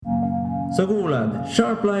sa kuulad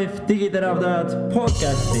Sharp Life digiteravdajad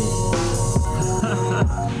podcasti.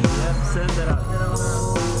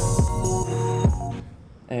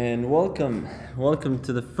 And welcome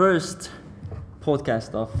to the first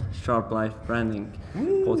podcast of Sharp Life branding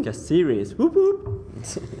podcast series. Whoop whoop.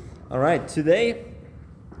 All right, today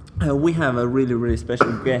we have a really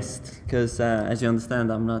special guest because as you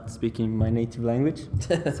understand, I'm not speaking my native language,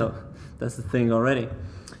 so that's the thing already.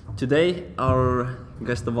 Today our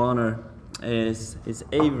guest of honor is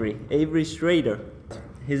Avery Schrader.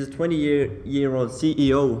 He's a 20-year-old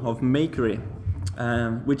CEO of Makery,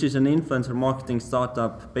 which is an influencer marketing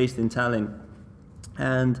startup based in Tallinn,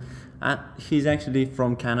 and he's actually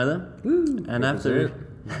from Canada. Woo, and after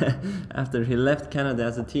he left Canada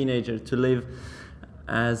as a teenager to live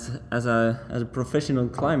as a professional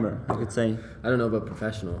climber, I could say. I don't know about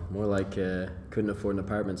professional, more like couldn't afford an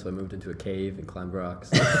apartment, so I moved into a cave and climbed rocks.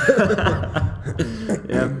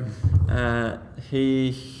 Yeah,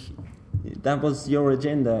 that was your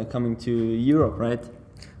agenda coming to Europe, right?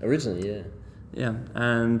 Originally, yeah. Yeah,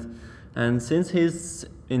 and since he's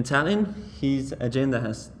in Tallinn, his agenda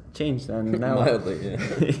has changed, and now Mildly, yeah.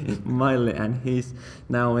 mildly, and he's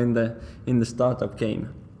now in the startup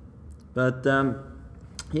game. But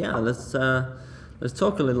yeah, let's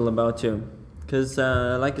talk a little about you, because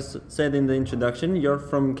like I said in the introduction, you're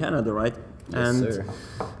from Canada, right? Yes, sir.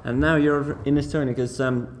 And now you're in Estonia. Because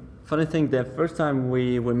funny thing, the first time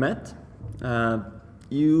we met,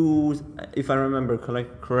 you, if I remember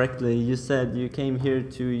correctly, you said you came here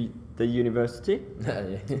to the university.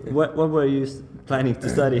 Yeah. What were you planning to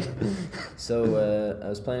study? So I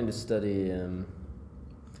was planning to study.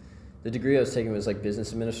 The degree I was taking was like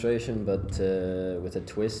business administration, but with a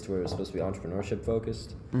twist where it was supposed to be entrepreneurship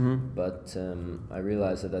focused. Mm-hmm. But I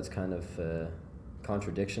realized that that's kind of a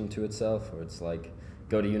contradiction to itself, where it's like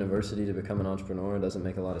go to university to become an entrepreneur doesn't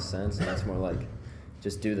make a lot of sense, and that's more like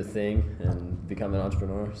just do the thing and become an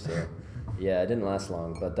entrepreneur. So yeah, it didn't last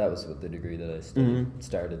long, but that was what the degree that I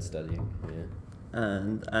started studying.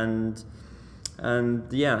 Yeah.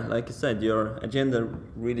 And yeah, like I said, your agenda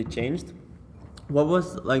really changed. What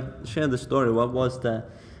was, like, share the story? What was the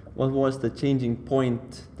changing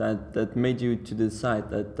point that made you to decide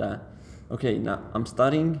that okay, now I'm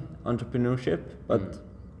studying entrepreneurship, but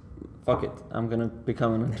fuck it, I'm gonna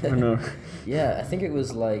become an entrepreneur? Yeah, I think it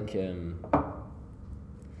was like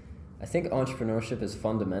I think entrepreneurship is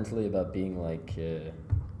fundamentally about being like a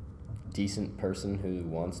decent person who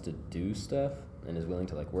wants to do stuff and is willing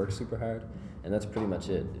to like work super hard, and that's pretty much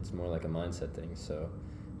it. It's more like a mindset thing. So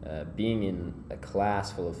being in a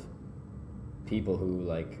class full of people who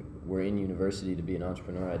like were in university to be an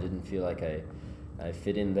entrepreneur, I didn't feel like I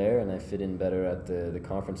fit in there, and I fit in better at the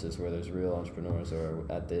conferences where there's real entrepreneurs, or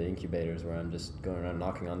at the incubators where I'm just going around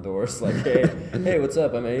knocking on doors like, hey, what's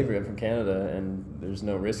up? I'm Avery, I'm from Canada, and there's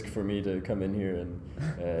no risk for me to come in here and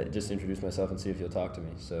just introduce myself and see if you'll talk to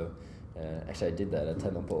me. So actually I did that at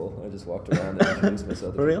Temple. I just walked around and introduced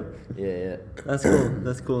myself. For real? Yeah.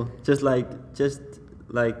 That's cool. Just like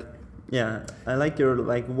yeah, I like your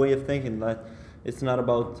like way of thinking that it's not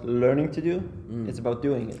about learning to do, it's about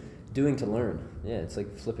doing it. Doing to learn. Yeah, it's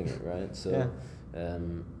like flipping it, right? So,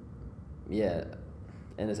 yeah,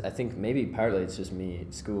 and I think maybe partly it's just me,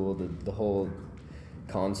 school, the whole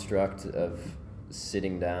construct of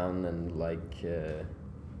sitting down and like,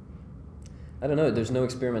 I don't know, there's no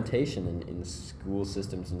experimentation in school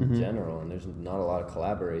systems in general, and there's not a lot of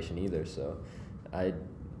collaboration either, so I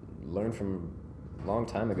learned from a long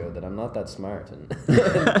time ago that I'm not that smart, and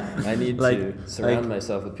I need to surround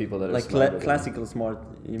myself with people that are smarter. Like classical smart,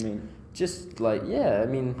 you mean? Just like, yeah, I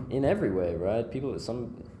mean, in every way, right?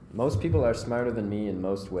 Most people are smarter than me in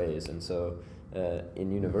most ways, and so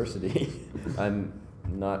in university, I'm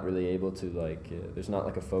not really able to like. There's not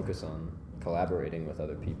like a focus on collaborating with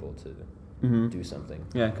other people to do something.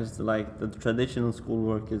 Yeah, because like the traditional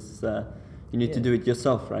schoolwork is you need to do it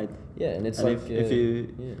yourself, right? Yeah, and it's and like if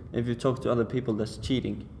you talk to other people, that's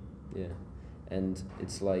cheating. Yeah, and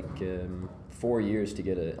it's like 4 years to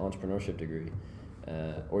get an entrepreneurship degree.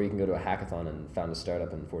 Or you can go to a hackathon and found a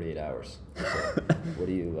startup in 48 hours. So what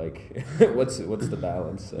do you like? What's the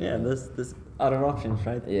balance? Yeah, there's other options,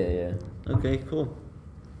 right? Yeah. Okay, cool.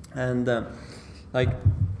 And like,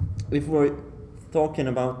 if we're talking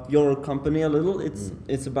about your company a little,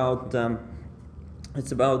 it's about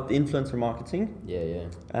influencer marketing. Yeah.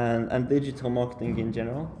 And digital marketing in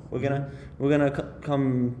general. We're gonna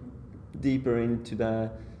come deeper into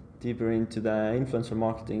the influencer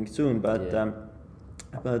marketing soon, but.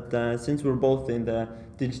 But since we're both in the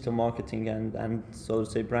digital marketing and so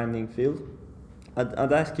to say branding field,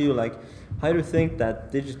 I'd ask you, like, how do you think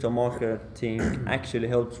that digital marketing actually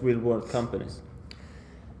helps real world companies?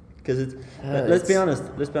 Because let's be honest.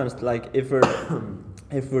 Let's be honest. Like, if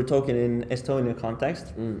we're talking in Estonian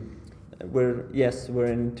context, we're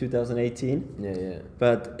in 2018. Yeah, yeah.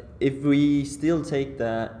 But if we still take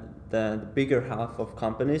the bigger half of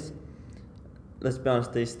companies, let's be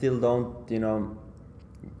honest, they still don't.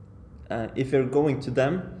 If you're going to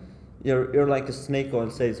them, you're like a snake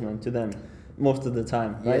oil salesman to them most of the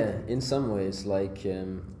time, right? Yeah, in some ways, like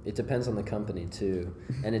it depends on the company too,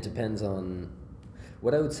 and it depends on.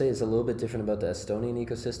 What I would say is a little bit different about the Estonian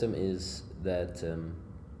ecosystem is that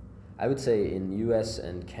I would say in US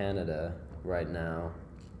and Canada right now,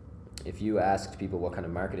 if you asked people what kind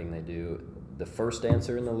of marketing they do, the first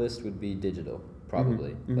answer in the list would be digital,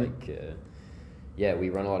 probably. Mm-hmm. Like, yeah, we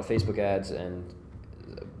run a lot of Facebook ads and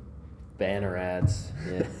banner ads.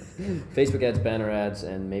 Yeah, Facebook ads, banner ads,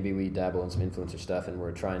 and maybe we dabble in some influencer stuff, and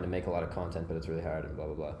we're trying to make a lot of content, but it's really hard and blah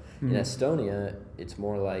blah blah. Mm-hmm. In Estonia, it's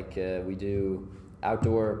more like we do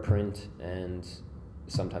outdoor, print, and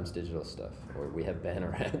sometimes digital stuff, or we have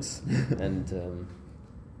banner ads. And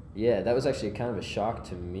yeah, that was actually kind of a shock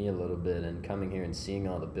to me a little bit, and coming here and seeing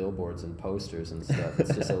all the billboards and posters and stuff,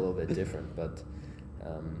 it's just a little bit different. But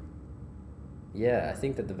yeah, I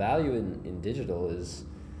think that the value in digital is,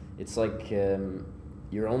 it's like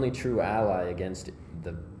your only true ally against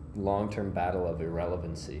the long-term battle of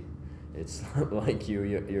irrelevancy. It's like you're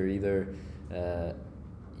either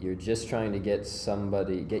you're just trying to get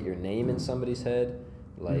your name in somebody's head,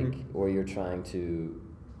 like, or you're trying to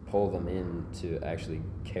pull them in to actually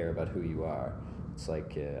care about who you are. It's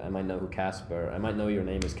like I might know your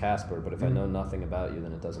name is Casper, but if I know nothing about you,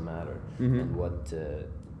 then it doesn't matter. And what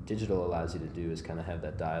digital allows you to do is kind of have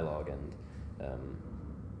that dialogue and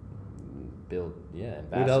build,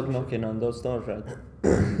 without knocking on those doors, right?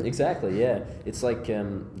 Exactly, yeah. It's like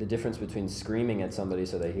the difference between screaming at somebody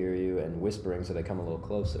so they hear you and whispering so they come a little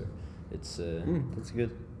closer. It's that's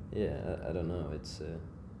good. Yeah, I don't know. It's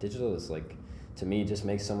digital is like, to me, just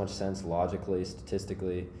makes so much sense logically,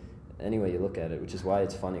 statistically, any way you look at it, which is why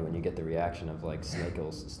it's funny when you get the reaction of like snake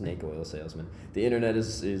oil salesman. The internet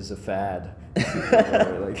is a fad.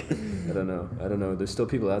 Or like, I don't know. There's still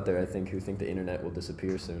people out there, I think, who think the internet will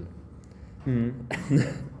disappear soon.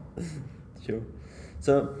 Sure.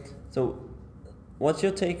 So what's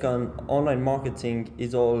your take on online marketing?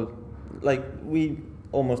 Is all, like, we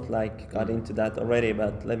almost like got into that already,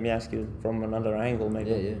 but let me ask you from another angle, maybe.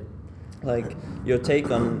 Yeah. Like, your take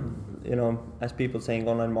on, as people saying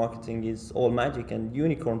online marketing is all magic and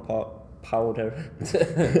unicorn powder.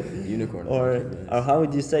 Unicorn. or how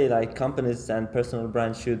would you say, like, companies and personal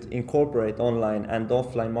brands should incorporate online and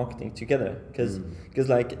offline marketing together? Because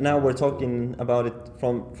like, now we're talking about it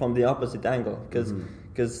from the opposite angle.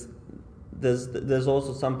 Because there's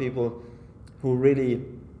also some people who really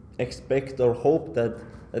expect or hope that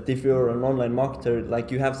if you're an online marketer,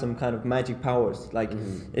 like, you have some kind of magic powers. Like,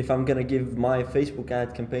 if I'm gonna give my Facebook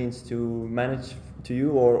ad campaigns to manage to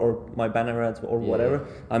you, or my banner ads or whatever,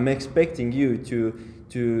 I'm expecting you to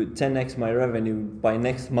 10x my revenue by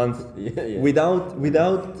next month,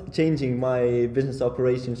 without changing my business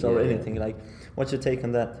operations or anything. Like, what's your take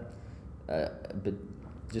on that? But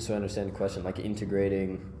just so I understand the question, like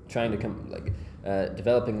integrating, trying to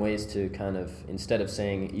developing ways to kind of, instead of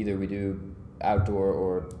saying either we do outdoor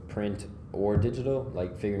or print or digital,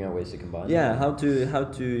 like figuring out ways to combine them. how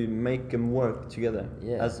to make them work together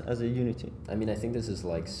as a unity. I mean, I think this is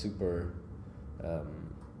like super I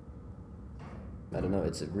don't know,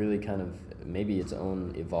 it's a really kind of maybe its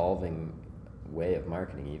own evolving way of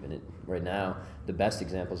marketing even. Right now, the best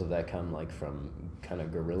examples of that come like from kind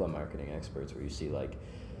of guerrilla marketing experts, where you see like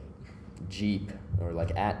Jeep, or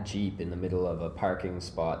like at Jeep in the middle of a parking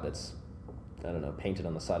spot that's, I don't know, painted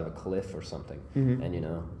on the side of a cliff or something.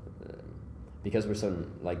 And because we're so,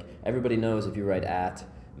 like, everybody knows if you write at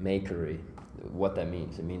Makery, what that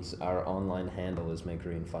means. It means our online handle is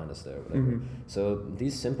Makery and find us there, or whatever. So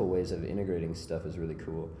these simple ways of integrating stuff is really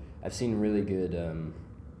cool. I've seen really good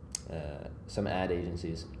some ad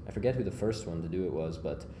agencies. I forget who the first one to do it was,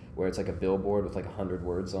 but where it's like a billboard with like 100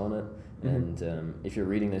 words on it. And if you're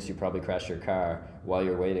reading this, you probably crashed your car while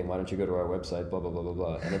you're waiting. Why don't you go to our website? Blah blah blah blah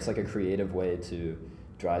blah. And it's like a creative way to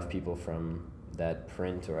drive people from that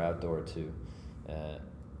print or outdoor to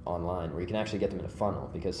online, where you can actually get them in a funnel,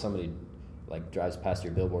 because somebody like drives past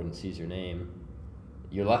your billboard and sees your name.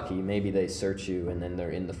 You're lucky, maybe they search you and then they're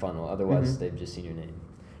in the funnel. Otherwise, they've just seen your name.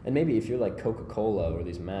 And maybe if you're like Coca-Cola or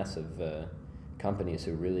these massive companies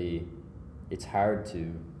who really, it's hard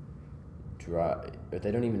to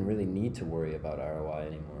they don't even really need to worry about ROI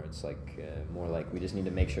anymore. It's like more like we just need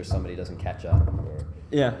to make sure somebody doesn't catch up. Or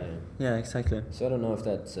Yeah, exactly. So I don't know if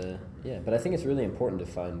that's but I think it's really important to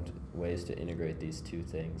find ways to integrate these two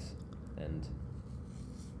things, and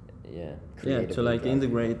to like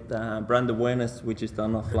integrate brand awareness, which is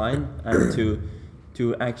done offline, and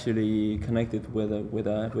to actually connect it with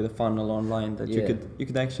a funnel online that you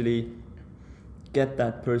could actually get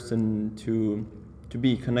that person to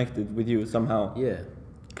be connected with you somehow. Yeah.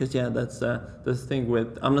 Because that's the thing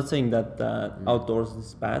with. I'm not saying that outdoors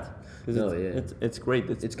is bad. It's great.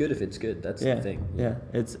 It's good if it's good. That's the thing. Yeah,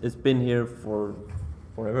 it's been here for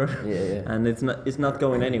forever. Yeah. And it's not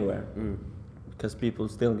going anywhere. Because people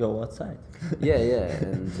still go outside.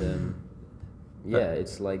 And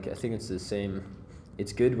it's like, I think it's the same.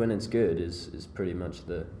 It's good when it's good is pretty much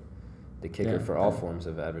the kicker for all forms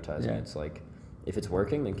of advertising. It's like, if it's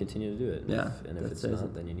working, then continue to do it. If it's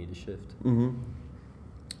not, then you need to shift. Mm-hmm.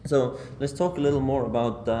 So let's talk a little more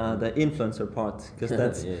about the influencer part, because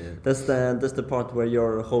that's the part where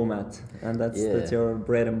you're home at, and that's your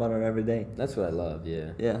bread and butter every day. That's what I love.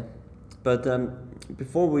 Yeah. But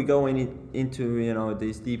before we go into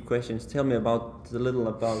these deep questions, tell me about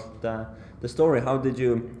the story. How did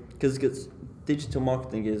you? Because digital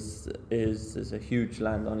marketing is a huge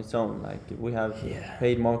land on its own. Like we have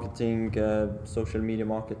paid marketing, social media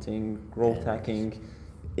marketing, growth hacking,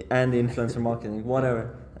 and influencer marketing,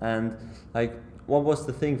 whatever. And like, what was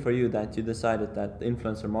the thing for you that you decided that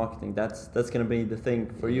influencer marketing that's gonna be the thing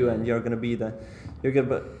for you, and you're gonna be the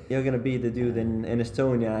dude in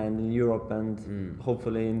Estonia and in Europe and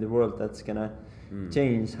hopefully in the world that's gonna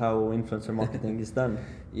change how influencer marketing is done?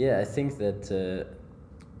 Yeah, I think that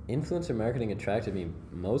influencer marketing attracted me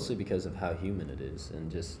mostly because of how human it is, and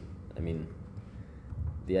just,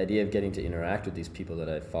 the idea of getting to interact with these people that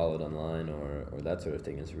I followed online or that sort of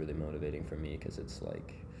thing is really motivating for me, because it's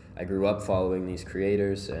like, I grew up following these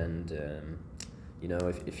creators, and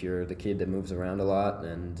if you're the kid that moves around a lot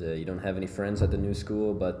and you don't have any friends at the new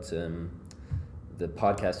school, but the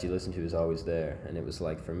podcast you listen to is always there. And it was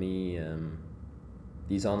like, for me,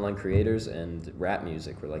 these online creators and rap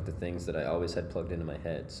music were like the things that I always had plugged into my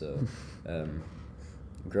head. So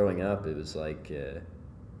growing up, it was like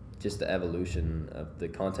just the evolution of the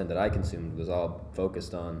content that I consumed was all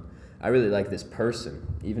focused on, I really like this person,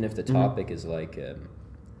 even if the topic is like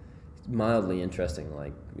mildly interesting,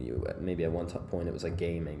 like maybe at one point it was like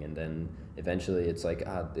gaming, and then eventually it's like,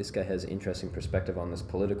 this guy has interesting perspective on this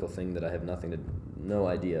political thing that I have no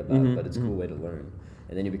idea about, but it's a cool way to learn.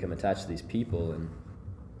 And then you become attached to these people, and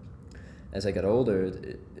as I got older,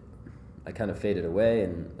 I kind of faded away,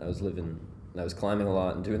 and I was climbing a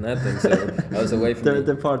lot and doing that thing, so I was away from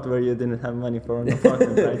the part where you didn't have money for an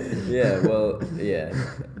apartment, right?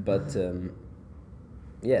 But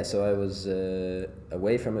so I was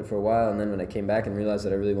away from it for a while, and then when I came back and realized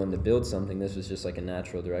that I really wanted to build something, this was just like a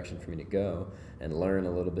natural direction for me to go and learn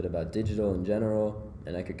a little bit about digital in general,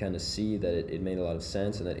 and I could kind of see that it made a lot of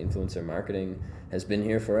sense, and that influencer marketing has been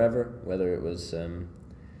here forever, whether it was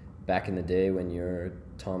back in the day when you're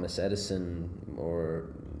Thomas Edison, or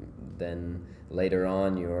then later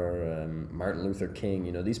on you're Martin Luther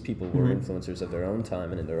King. These people were influencers of their own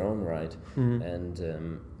time and in their own right,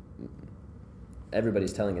 and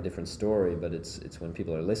everybody's telling a different story, but it's when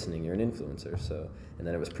people are listening, you're an influencer. So, and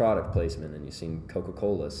then it was product placement, and you've seen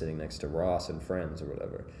Coca-Cola sitting next to Ross and Friends or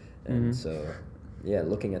whatever, and so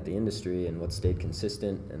looking at the industry and what stayed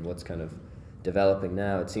consistent and what's kind of developing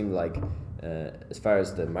now, it seemed like as far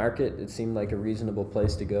as the market, it seemed like a reasonable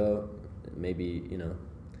place to go. Maybe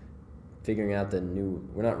figuring out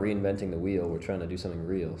we're not reinventing the wheel, we're trying to do something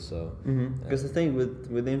real. So because the thing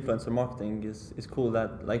with influencer marketing is cool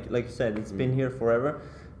that like you said, it's been here forever,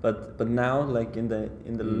 but now, like in the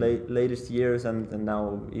latest years, and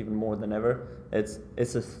now even more than ever, it's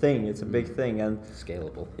a thing, it's a big thing, and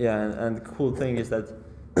scalable. And the cool thing is that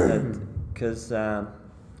because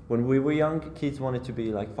when we were young, kids wanted to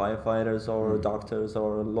be like firefighters or doctors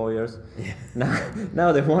or lawyers.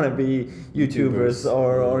 Now they want to be YouTubers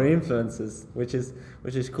or influencers, which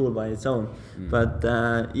is cool by its own. But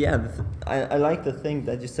I like the thing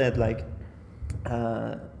that you said, like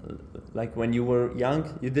when you were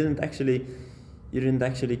young, you didn't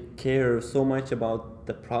actually care so much about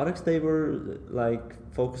the products they were like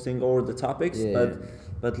focusing, or the topics,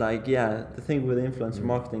 but the thing with influencer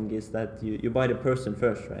marketing is that you buy the person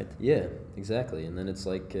first, right? Yeah, exactly. And then it's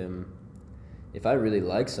like, if I really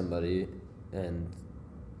like somebody and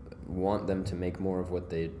want them to make more of what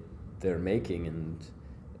they're making, and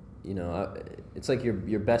you know, it's like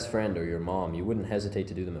your best friend or your mom. You wouldn't hesitate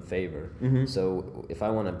to do them a favor. Mhm. So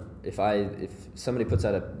if somebody puts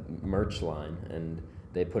out a merch line and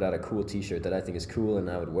they put out a cool T-shirt that I think is cool and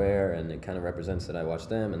I would wear, and it kind of represents that I watch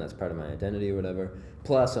them and that's part of my identity or whatever.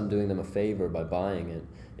 Plus, I'm doing them a favor by buying it.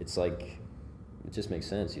 It's like, it just makes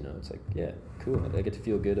sense, you know. It's like, yeah, cool. I get to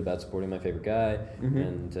feel good about supporting my favorite guy,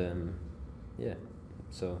 Mhm. and yeah,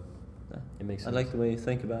 so it makes I sense. like the way you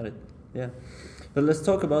think about it. Yeah, but let's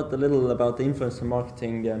talk about a little about the influencer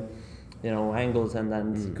marketing, angles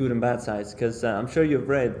and good and bad sides. Because I'm sure you've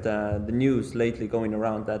read the news lately going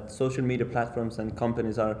around that social media platforms and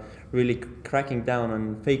companies are really cracking down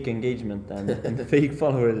on fake engagement and fake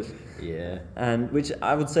followers. Yeah. And which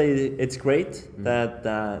I would say it's great that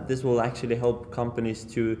this will actually help companies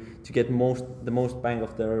to get the most bang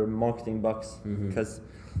of their marketing bucks, because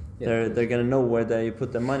they're gonna know where they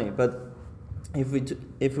put their money. But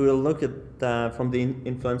if we look at from the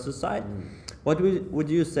influencer side, what would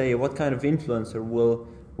you say? What kind of influencer will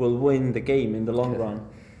win the game in the long run?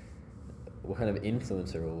 What kind of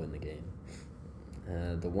influencer will win the game?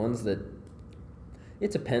 The ones that,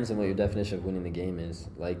 it depends on what your definition of winning the game is.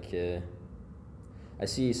 Like, I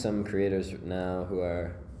see some creators now who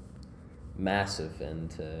are massive,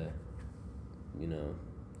 and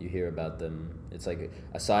you hear about them. It's like,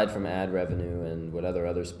 aside from ad revenue and what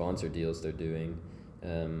other sponsor deals they're doing,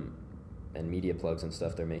 and media plugs and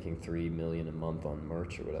stuff, they're making $3 million a month on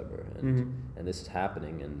merch or whatever, and this is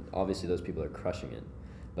happening, and obviously those people are crushing it.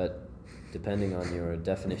 But depending on your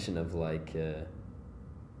definition of like,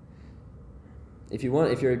 if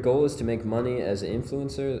your goal is to make money as an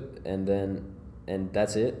influencer, and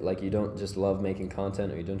that's it, like you don't just love making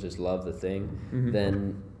content or you don't just love the thing,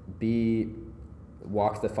 then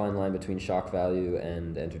walk the fine line between shock value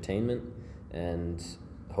and entertainment, and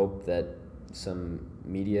hope that some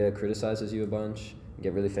media criticizes you a bunch,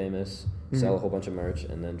 get really famous, sell a whole bunch of merch,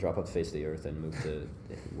 and then drop off the face of the earth and move to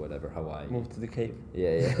whatever, Hawaii. Move to the cave.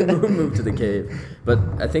 Yeah. Move to the cave. But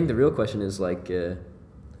I think the real question is like,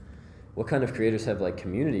 what kind of creators have like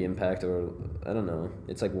community impact, or I don't know.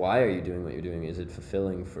 It's like, why are you doing what you're doing? Is it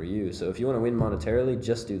fulfilling for you? So if you want to win monetarily,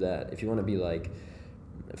 just do that. If you want to be like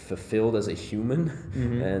fulfilled as a human,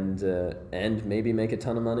 and maybe make a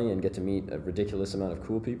ton of money and get to meet a ridiculous amount of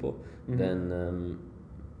cool people, then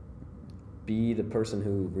be the person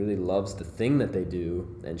who really loves the thing that they do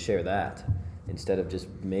and share that, instead of just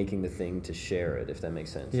making the thing to share it, if that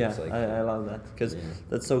makes sense. Yeah, it's like, I love that, because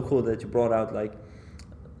that's so cool that you brought out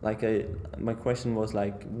my question was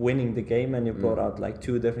like winning the game, and you brought out like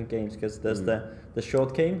two different games, because there's the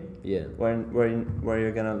short game, where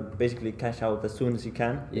you're gonna basically cash out as soon as you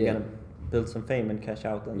can. You're gonna build some fame and cash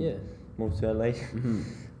out and move to LA,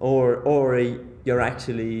 or you're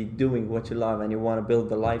actually doing what you love and you want to build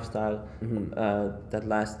the lifestyle that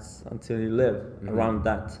lasts until you live around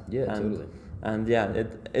that. Totally. And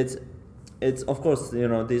it's of course,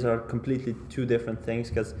 these are completely two different things,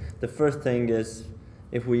 because the first thing is,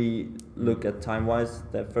 if we look at time-wise,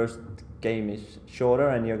 the first game is shorter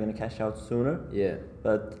and you're going to cash out sooner. Yeah.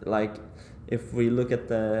 But like, if we look at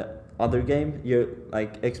the other game, you're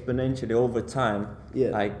like exponentially over time. Yeah.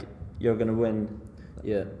 Like, you're going to win.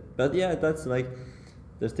 Yeah. But yeah, that's like,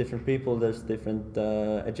 there's different people, there's different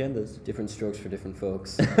agendas. Different strokes for different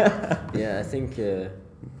folks. Yeah, I think...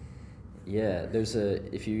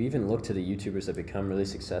 if you even look to the YouTubers that become really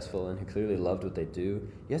successful and who clearly loved what they do,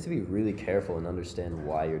 you have to be really careful and understand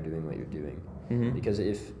why you're doing what you're doing. Because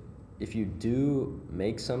if you do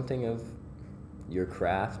make something of your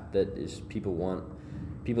craft that is people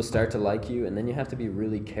start to like you, and then you have to be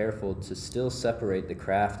really careful to still separate the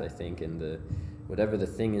craft, I think, and whatever the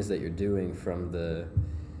thing is that you're doing from the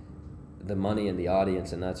money and the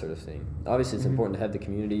audience and that sort of thing. Obviously, it's important to have the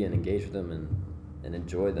community and engage with them and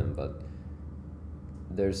enjoy them, but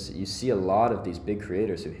you see a lot of these big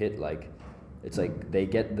creators who hit like, it's like they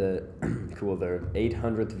get their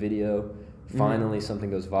 800th video, finally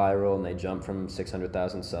something goes viral, and they jump from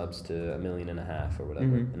 600,000 subs to 1.5 million or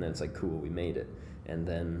whatever, and then it's like, cool, we made it, and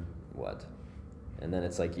then what? And then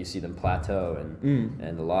it's like you see them plateau,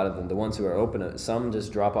 and a lot of them, the ones who are open, some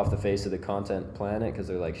just drop off the face of the content planet because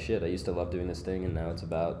they're like, shit, I used to love doing this thing, and now it's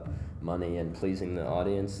about money and pleasing the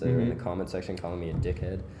audience. They're in the comment section calling me a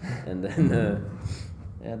dickhead, and then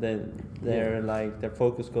like their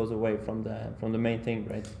focus goes away from the main thing,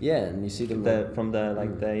 right? Yeah, and you see them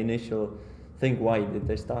the initial think, why did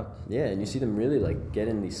they start? Yeah, and you see them really like get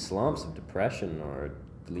in these slumps of depression or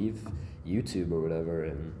leave YouTube or whatever,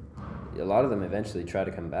 and a lot of them eventually try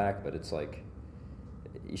to come back, but it's like,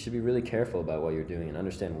 you should be really careful about what you're doing and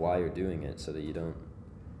understand why you're doing it, so that you don't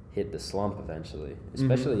hit the slump eventually,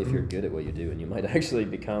 especially if you're good at what you do and you might actually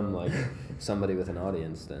become like somebody with an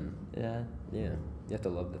audience. Then Yeah. you have to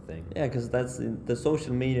love the thing. Yeah, because that's the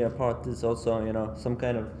social media part is also, you know,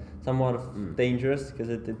 somewhat of dangerous, because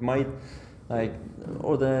it might like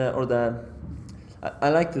or the I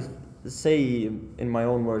like to say in my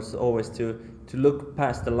own words always to look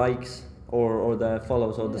past the likes or the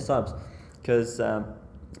follows or the subs, because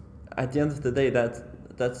at the end of the day that's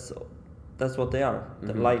what they are,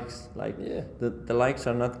 the likes. Like the likes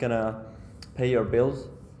are not gonna pay your bills.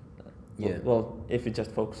 Yeah. Well, if you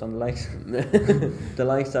just focus on the likes, the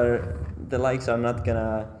likes are not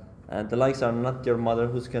gonna, the likes are not your mother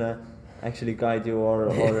who's gonna actually guide you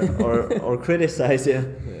or criticize you.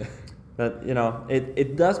 Yeah. But you know,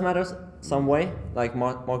 it does matter some way, like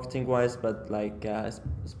marketing wise, but like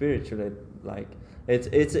spiritually, like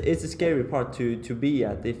it's a scary part to be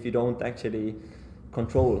at if you don't actually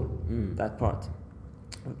control that part.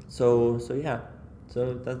 So yeah,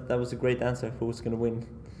 so that was a great answer. Who's gonna win?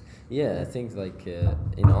 Yeah, I think like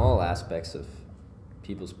in all aspects of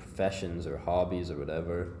people's professions or hobbies or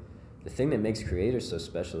whatever, the thing that makes creators so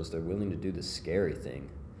special is they're willing to do the scary thing.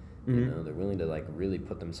 You know, they're willing to like really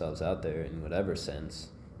put themselves out there in whatever sense.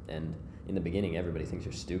 And in the beginning, everybody thinks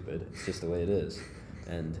you're stupid. It's just the way it is.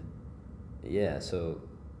 And yeah, so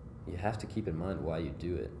you have to keep in mind why you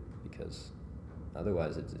do it, because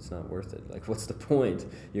otherwise it's not worth it. Like, what's the point?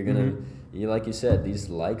 You're gonna, you like you said, these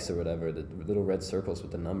likes or whatever, the little red circles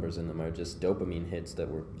with the numbers in them are just dopamine hits that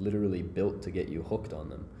were literally built to get you hooked on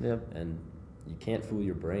them. Yep. And you can't fool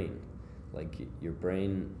your brain. Like, your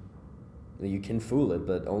brain, you can fool it,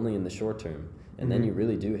 but only in the short term. And then you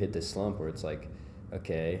really do hit this slump where it's like,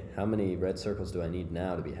 okay, how many red circles do I need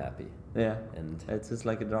now to be happy? Yeah. And It's just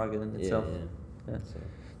like a drug in itself. Yeah.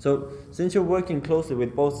 So since you're working closely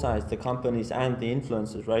with both sides, the companies and the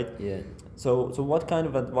influencers, right? Yeah. So what kind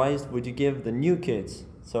of advice would you give the new kids?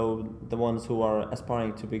 So the ones who are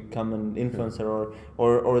aspiring to become an influencer,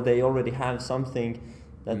 or they already have something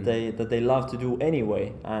that they love to do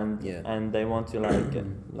anyway, and they want to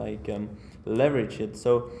leverage it.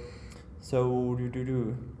 So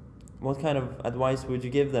what kind of advice would you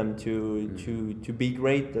give them to be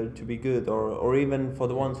great or to be good, or even for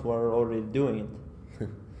the ones who are already doing it?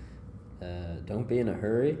 Don't be in a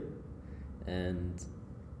hurry, and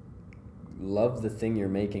love the thing you're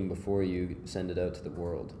making before you send it out to the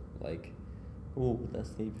world. Like, Ooh,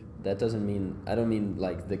 that's deep. that doesn't mean, I don't mean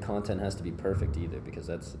like the content has to be perfect either, because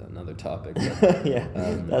that's another topic. But, yeah,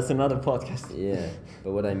 that's another podcast. yeah,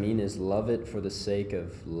 but what I mean is love it for the sake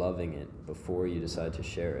of loving it before you decide to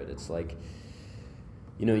share it. It's like,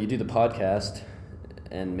 you know, you do the podcast,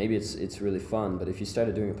 and maybe it's really fun, but if you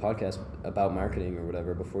started doing a podcast about marketing or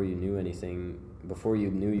whatever before you knew anything, before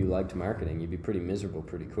you knew you liked marketing, you'd be pretty miserable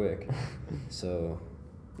pretty quick. So,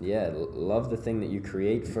 yeah, love the thing that you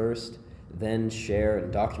create first, then share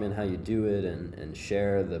and document how you do it, and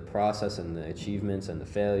share the process and the achievements and the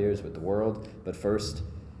failures with the world. But first,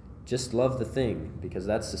 just love the thing, because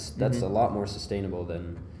that's a lot more sustainable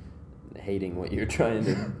than hating what you're trying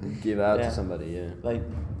to give out to somebody. Yeah. Like,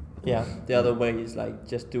 yeah, the other way is like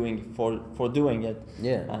just doing it for doing it.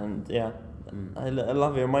 Yeah. And yeah, I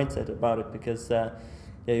love your mindset about it, because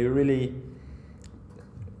you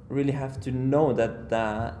really have to know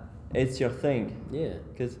that it's your thing. Yeah.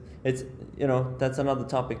 Because it's, you know, that's another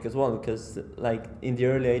topic as well, because like in the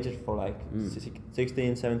early ages for like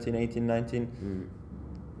 16, 17, 18, 19,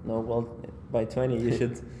 no, well, by 20 you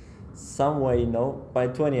should some way know. By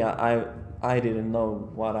 20 I didn't know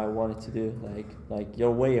what I wanted to do. Like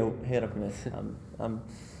you're way ahead of me.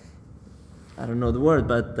 I don't know the word,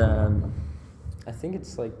 but I think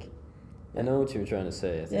it's like, I know what you were trying to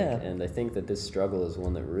say, I think, and I think that this struggle is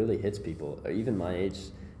one that really hits people, or even my age,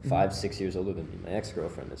 5-6 years older than me. My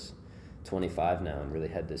ex-girlfriend is 25 now and really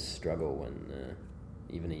had this struggle when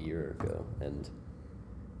even a year ago, and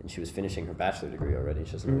she was finishing her bachelor degree already.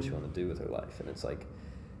 She doesn't know what she wanted to do with her life, and it's like,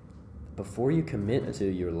 before you commit to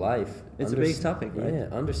your life, it's a big topic, right? Yeah,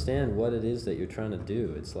 understand what it is that you're trying to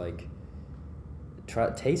do. It's like,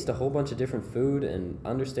 taste a whole bunch of different food and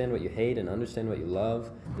understand what you hate and understand what you love.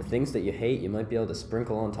 The things that you hate, you might be able to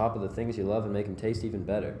sprinkle on top of the things you love and make them taste even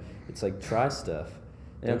better. It's like, try stuff.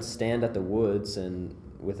 Don't stand at the woods and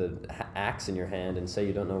with an axe in your hand and say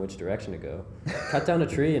you don't know which direction to go. Cut down a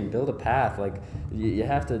tree and build a path. Like, you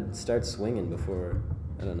have to start swinging before.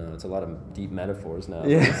 I don't know. It's a lot of deep metaphors now.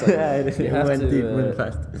 Yeah, it's like, it went deep, went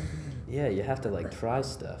fast. Yeah, you have to like try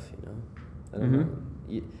stuff. You know, I don't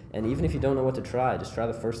know. And even if you don't know what to try, just try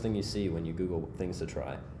the first thing you see when you Google things to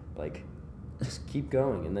try. Like, just keep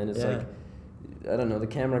going, and then it's like, I don't know, the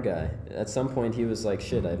camera guy. At some point, he was like,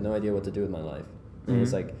 "Shit, I have no idea what to do with my life." And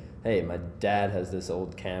it's like, hey, my dad has this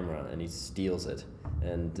old camera and he steals it,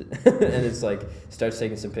 and and it's like starts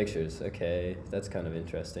taking some pictures. Okay, that's kind of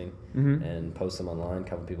interesting, and posts them online. A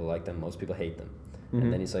couple people like them. Most people hate them.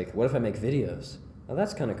 And then he's like, what if I make videos? Oh,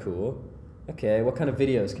 that's kind of cool. Okay, what kind of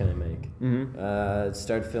videos can I make?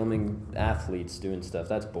 Start filming athletes doing stuff.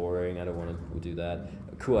 That's boring. I don't want to do that.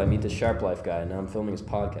 Cool, I meet the Sharp Life guy, and now I'm filming his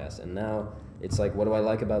podcast. And now it's like, what do I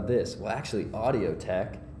like about this? Well, actually, audio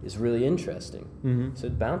tech is really interesting. So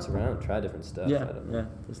bounce around, try different stuff. Yeah, I don't know. yeah,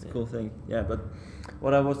 that's the cool thing. Yeah, but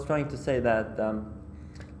what I was trying to say that,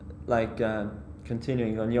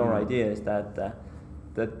 continuing on your idea is that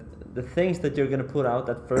the things that you're gonna put out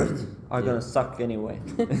at first are gonna suck anyway.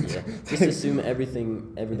 Yeah. Just assume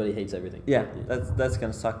everybody hates everything. Yeah, that's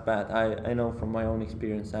gonna suck bad. I know from my own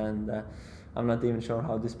experience, and I'm not even sure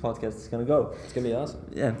how this podcast is gonna go. It's gonna be awesome.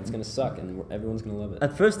 Yeah, it's gonna suck, and everyone's gonna love it.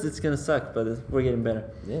 At first, it's gonna suck, but we're getting better.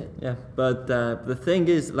 Yeah. Yeah, but the thing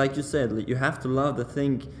is, like you said, like, you have to love the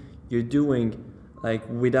thing you're doing, like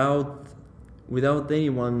without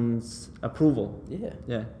anyone's approval. Yeah.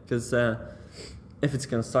 Yeah, because if it's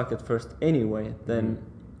gonna suck at first anyway, then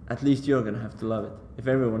at least you're gonna have to love it. If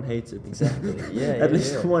everyone hates it, exactly. Yeah. At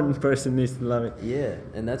least one person needs to love it. Yeah,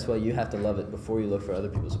 and that's why you have to love it before you look for other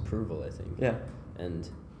people's approval, I think. Yeah. And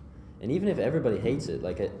even if everybody hates it,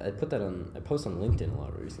 like I post on LinkedIn a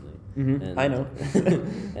lot recently. And I know.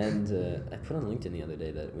 And I put on LinkedIn the other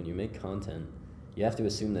day that when you make content, you have to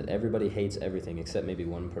assume that everybody hates everything except maybe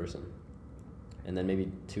one person, and then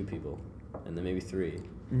maybe two people, and then maybe three.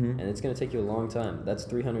 And it's going to take you a long time. That's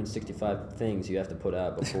 365 things you have to put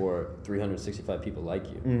out before 365 people like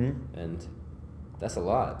you. And that's a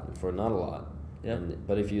lot for not a lot. Yeah.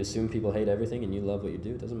 But if you assume people hate everything and you love what you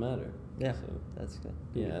do, it doesn't matter. Yeah, so, that's good.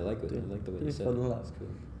 Yeah, I like the way you said it. That's cool.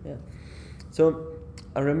 Yeah. So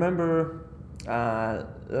I remember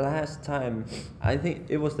last time, I think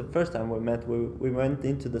it was the first time we met, we went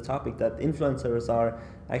into the topic that influencers are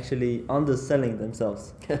actually underselling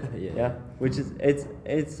themselves. Yeah, which is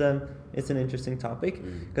it's an interesting topic,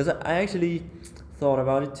 because I actually thought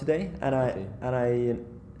about it today, and I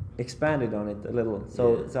expanded on it a little.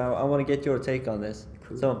 So I want to get your take on this.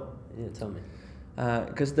 Cool. So yeah, tell me.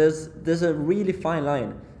 Because there's a really fine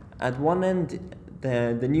line. At one end,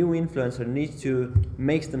 the new influencer needs to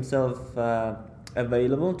make themselves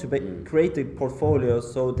available to create a portfolio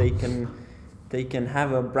so they can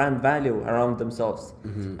have a brand value around themselves.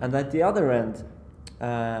 And at the other end,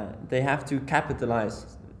 they have to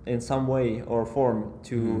capitalize in some way or form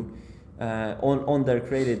to on their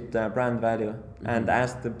created brand value and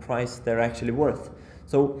as the price they're actually worth.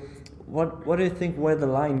 So what do you think where the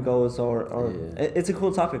line goes, or it's a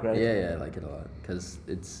cool topic, right? Yeah, I like it a lot, because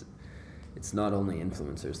it's not only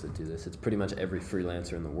influencers that do this. It's pretty much every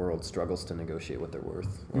freelancer in the world struggles to negotiate what they're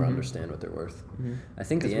worth or understand what they're worth. I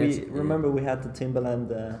think the answer... Remember we had the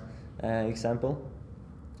Timberland example?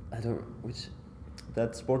 I don't... Which...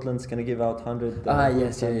 That Sportland's going to give out 100...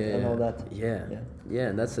 yes, and all that. Yeah,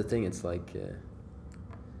 and that's the thing. It's like...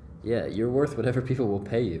 you're worth whatever people will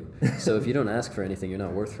pay you. So if you don't ask for anything, you're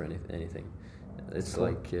not worth for anything. It's cool.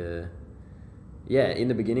 Like... in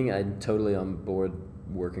the beginning, I'm totally on board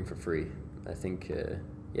working for free. I think,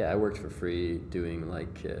 I worked for free doing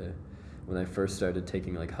when I first started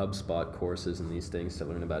taking like HubSpot courses and these things to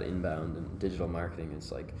learn about inbound and digital marketing.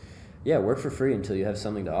 It's like, work for free until you have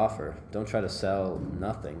something to offer. Don't try to sell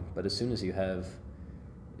nothing. But as soon as you have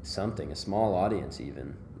something, a small audience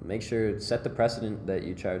even, make sure, set the precedent that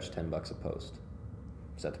you charge $10 a post.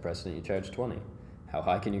 Set the precedent you charge 20. How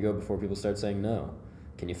high can you go before people start saying no?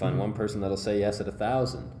 Can you find one person that'll say yes at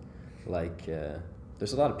 1,000?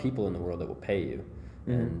 There's a lot of people in the world that will pay you.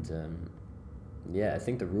 And I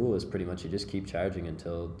think the rule is pretty much you just keep charging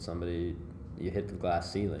until you hit the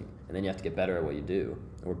glass ceiling. And then you have to get better at what you do.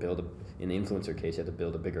 Or in the influencer case, you have to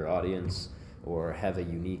build a bigger audience or have a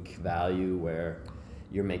unique value where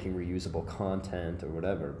you're making reusable content or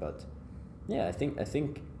whatever. But I think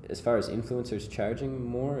as far as influencers charging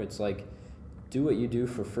more, it's like, do what you do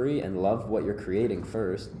for free and love what you're creating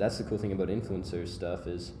first. That's the cool thing about influencer stuff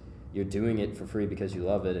is you're doing it for free because you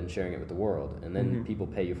love it and sharing it with the world. And then people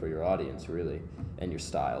pay you for your audience, really, and your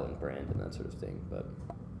style and brand and that sort of thing. But,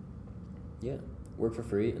 work for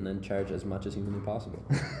free and then charge as much as humanly possible.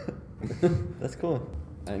 That's cool.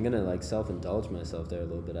 I'm going to, self-indulge myself there a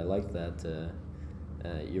little bit. I like that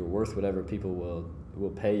you're worth whatever people will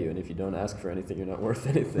pay you. And if you don't ask for anything, you're not worth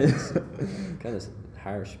anything. Kind of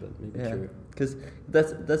harsh, but maybe true. Because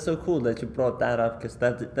that's so cool that you brought that up, because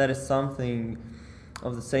that is something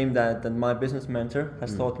of the same that my business mentor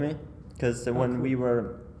has taught me. Because when we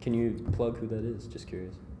were... Can you plug who that is? Just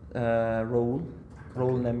curious. Raul.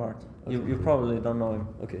 Roland Emart. You Okay. you probably don't know him.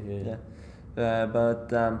 Okay, yeah.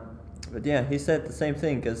 But yeah, he said the same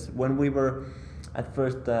thing because when we were at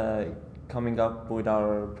first coming up with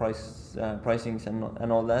our pricings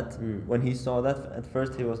and all that, when he saw that at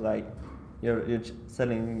first he was like, "You're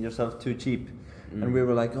selling yourself too cheap," and we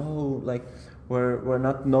were like, "Oh, like we're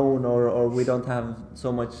not known or we don't have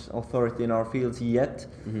so much authority in our fields yet,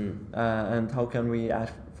 and how can we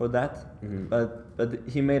ask for that?" But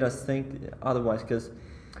he made us think otherwise because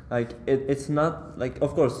like it's not like,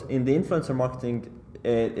 of course, in the influencer marketing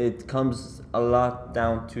it comes a lot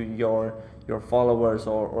down to your followers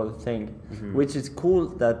or the thing, which is cool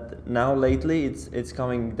that now lately it's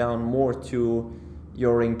coming down more to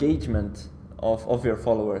your engagement of your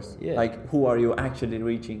followers. Yeah. Like who are you actually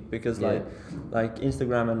reaching, because Yeah. like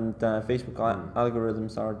Instagram and Facebook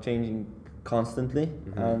algorithms are changing constantly,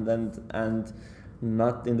 and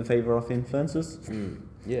not in the favor of influencers.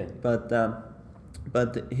 Yeah.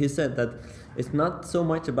 But he said that it's not so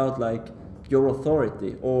much about like your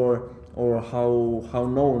authority or how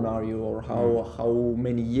known are you or how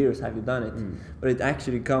many years have you done it, but it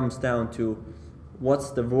actually comes down to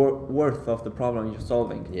what's the worth of the problem you're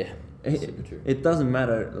solving. Yeah. Super true. It doesn't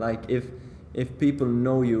matter like if people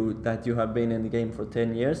know you that you have been in the game for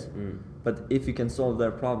 10 years, but if you can solve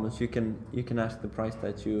their problems, you can ask the price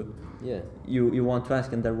that you want to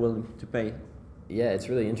ask and they're willing to pay. Yeah, it's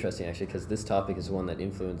really interesting actually, because this topic is one that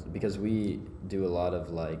because we do a lot of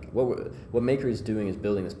like what Maker is doing is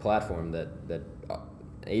building this platform that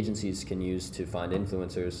agencies can use to find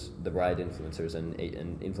influencers, the right influencers, and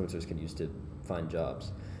influencers can use to find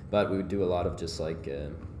jobs. But we would do a lot of just like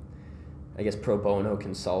I guess pro bono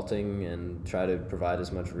consulting and try to provide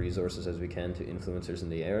as much resources as we can to influencers in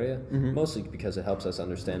the area, mostly because it helps us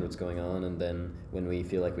understand what's going on, and then when we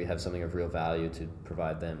feel like we have something of real value to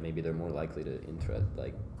provide them, maybe they're more likely to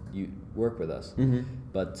work with us.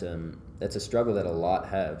 But that's a struggle that a lot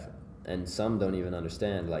have, and some don't even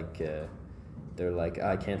understand. Like they're like,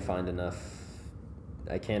 I can't find enough.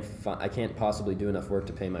 I can't possibly do enough work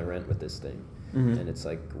to pay my rent with this thing, and it's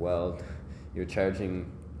like, well, you're charging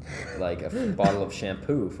like a bottle of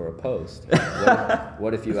shampoo for a post.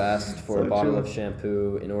 What if you asked for So a bottle true. of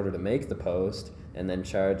shampoo in order to make the post, and then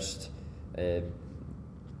charged, I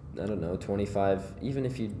don't know, 25, even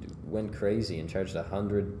if you went crazy and charged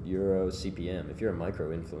 €100 CPM, if you're a micro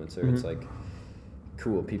influencer, it's like,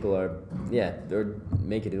 cool, people are, they're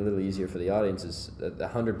make it a little easier for the audiences,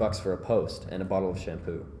 $100 for a post and a bottle of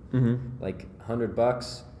shampoo. Like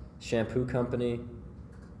 $100, shampoo company,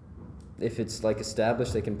 if it's like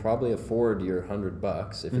established, they can probably afford your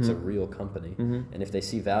 $100 if it's a real company, and if they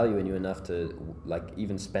see value in you enough to like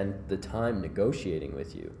even spend the time negotiating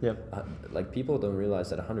with you. Like people don't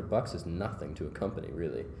realize that $100 is nothing to a company,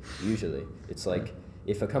 really. Usually, it's like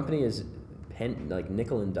if a company is like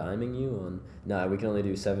nickel and diming you on, we can only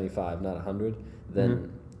do 75, not 100,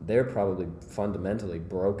 then they're probably fundamentally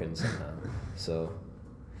broken somehow. So,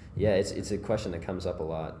 yeah, it's a question that comes up a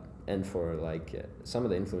lot. And for like some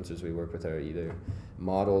of the influencers we work with are either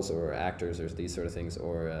models or actors or these sort of things,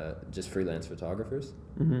 or just freelance photographers.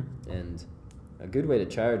 And a good way to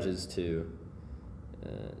charge is to,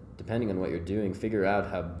 depending on what you're doing, figure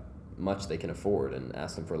out how much they can afford and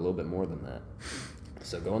ask them for a little bit more than that.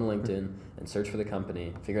 So go on LinkedIn and search for the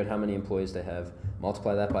company, figure out how many employees they have,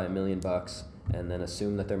 multiply that by $1 million, and then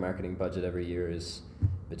assume that their marketing budget every year is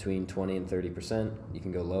between 20 and 30%. You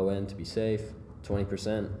can go low end to be safe,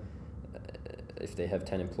 20%. If they have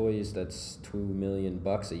 10 employees, that's $2 million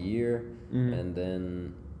a year, and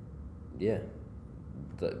then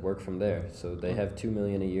work from there. So they have $2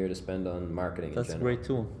 million a year to spend on marketing. That's in a general. great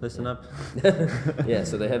tool. Listen up. Yeah,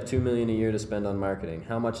 so they have $2 million a year to spend on marketing.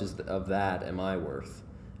 How much of that am I worth?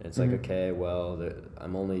 And it's like, okay, well,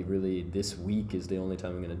 I'm only really, this week is the only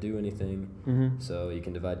time I'm going to do anything. So you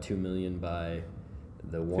can divide 2 million by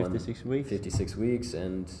the 56 weeks,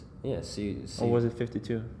 and see. Or was it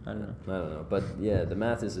 52? I don't know. I don't know, but yeah, the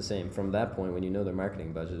math is the same. From that point, when you know their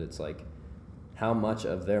marketing budget, it's like, how much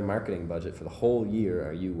of their marketing budget for the whole year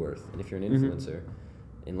are you worth? And if you're an influencer,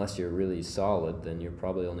 unless you're really solid, then you're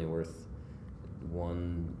probably only worth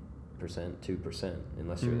 1%, 2%,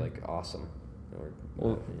 unless you're like awesome.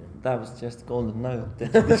 Or that was just golden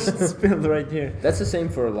nugget that you spilled right here. That's the same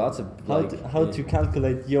for lots of how to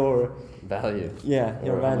calculate your value. Yeah,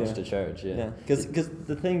 your or value. How much to charge? Because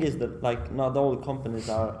the thing is that like not all companies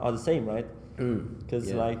are the same, right?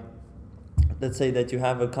 Because like, let's say that you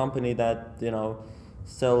have a company that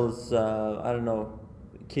sells I don't know,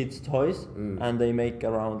 kids toys, and they make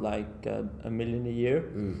around like a million a year.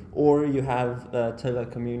 Or you have a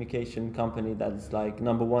telecommunication company that's like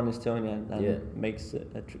number one Estonian and makes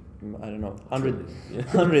I don't know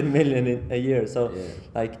 100 million a year. So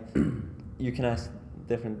like you can ask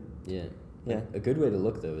different. Yeah. A good way to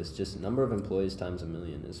look though is just number of employees times a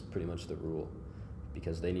million is pretty much the rule,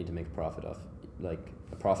 because they need to make a profit off, like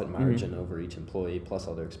a profit margin over each employee plus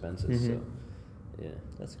all their expenses. So yeah,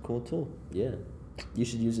 that's a cool tool. Yeah, you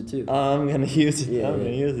should use it too. I'm gonna use it. I'm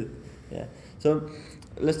gonna use it. Yeah. So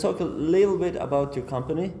let's talk a little bit about your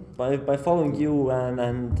company. By following you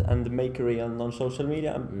and the Makery on social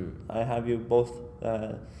media, I have you both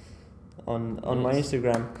on my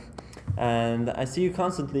Instagram. And I see you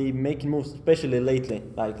constantly making moves, especially lately.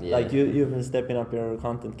 Like you've been stepping up your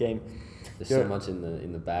content game. There's so much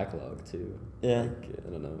in the backlog too. Yeah. Like, I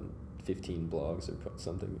don't know, 15 blogs or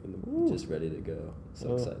something just ready to go.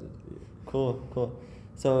 So excited. Yeah. Cool.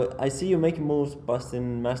 So I see you making moves,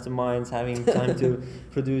 busting masterminds, having time to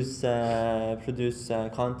produce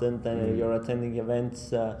content, and you're attending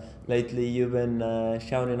events. Lately, you've been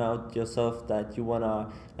shouting out yourself that you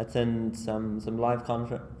wanna attend some live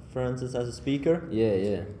conferences as a speaker.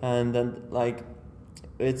 Yeah. And then like,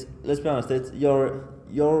 let's be honest,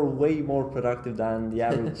 you're way more productive than the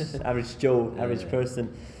average Joe, average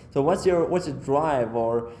person. So what's your drive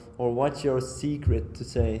or what's your secret to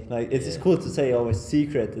say? Like it's cool to say always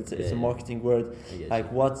secret. It's a marketing word.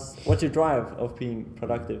 Like what's your drive of being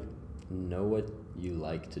productive? Know what you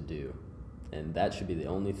like to do, and that should be the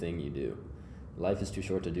only thing you do. Life is too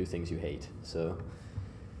short to do things you hate. So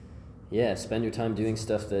yeah, spend your time doing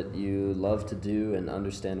stuff that you love to do and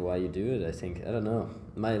understand why you do it. I don't know.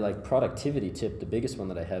 My like productivity tip, the biggest one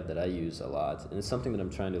that I have that I use a lot, and it's something that I'm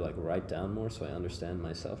trying to like write down more so I understand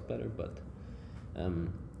myself better, but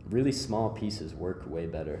really small pieces work way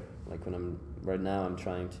better. Like right now I'm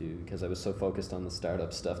trying to, because I was so focused on the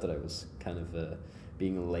startup stuff that I was kind of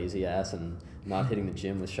being a lazy ass and not hitting the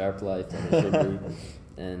gym with Sharp Life like I should be.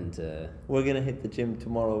 And we're gonna hit the gym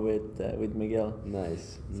tomorrow with Miguel.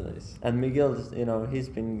 Nice. And Miguel, he's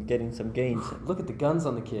been getting some gains. Look at the guns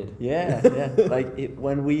on the kid. Yeah. Like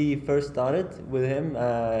when we first started with him,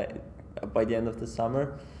 by the end of the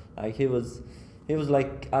summer, like he was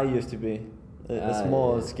like I used to be, a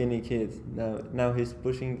small skinny kid. Now he's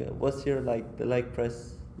pushing. What's your like the leg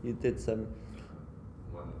press? You did some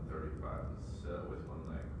 135 with one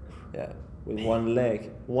leg. Yeah, with one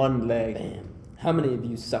leg. One leg. Bam. How many of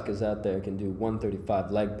you suckers out there can do 135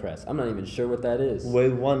 leg press? I'm not even sure what that is.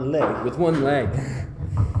 With one leg. With one leg.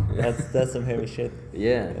 That's some heavy shit.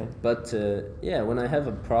 Yeah. But when I have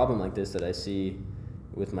a problem like this that I see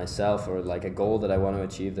with myself, or like a goal that I want to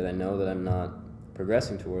achieve that I know that I'm not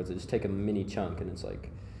progressing towards, I just take a mini chunk, and it's like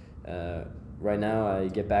right now I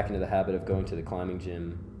get back into the habit of going to the climbing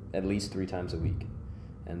gym at least 3 times a week,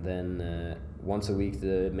 and then once a week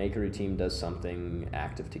the Makery team does something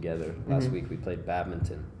active together. Last week we played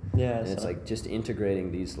badminton. Yeah. And it's like just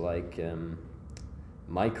integrating these like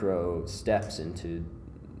micro steps into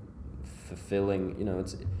fulfilling,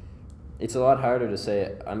 it's a lot harder to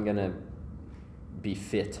say I'm gonna be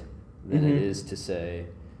fit than it is to say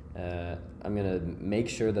I'm gonna make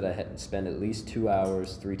sure that I spend at least 2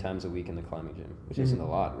 hours 3 times a week in the climbing gym, which isn't a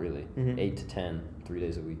lot really. 8 to 10, 3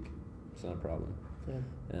 days a week. It's not a problem.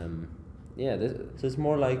 So it's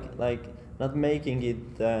more like not making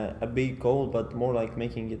it a big goal, but more like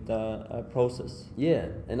making it a process. Yeah,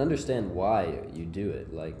 and understand why you do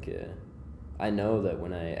it. Like I know that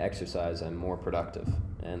when I exercise, I'm more productive,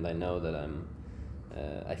 and I know that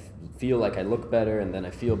I feel like I look better, and then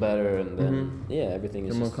I feel better, and then everything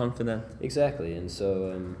is. You're more confident. Exactly, and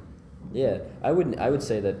so I would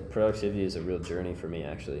say that productivity is a real journey for me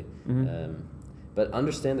actually. But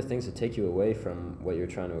understand the things that take you away from what you're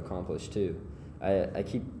trying to accomplish too. I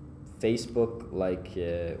keep Facebook like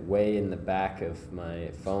way in the back of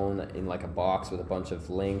my phone in like a box with a bunch of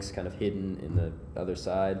links kind of hidden in the other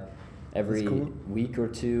side. Every week or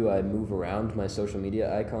two I move around my social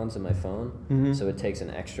media icons in my phone, so it takes an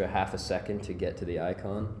extra half a second to get to the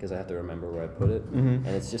icon because I have to remember where I put it. And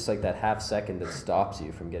it's just like that half second that stops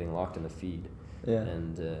you from getting locked in the feed.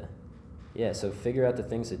 And so figure out the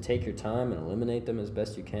things that take your time and eliminate them as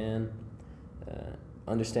best you can.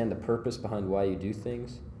 Understand the purpose behind why you do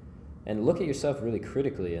things, and look at yourself really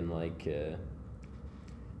critically and like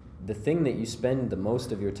the thing that you spend the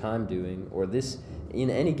most of your time doing, or this in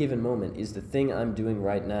any given moment, is the thing I'm doing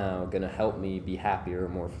right now going to help me be happier or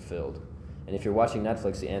more fulfilled? And if you're watching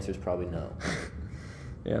Netflix, the answer is probably no.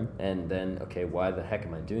 Yeah. And then, okay, why the heck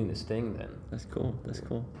am I doing this thing then? That's cool. That's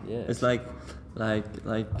cool. Yeah. It's like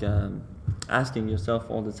asking yourself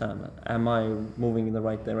all the time, am I moving in the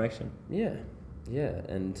right direction? Yeah, yeah,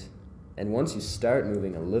 and once you start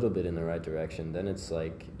moving a little bit in the right direction, then it's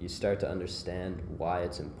like you start to understand why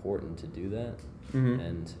it's important to do that, Mm-hmm.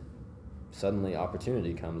 and suddenly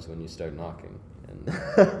opportunity comes when you start knocking. And yeah,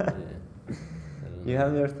 I don't You know.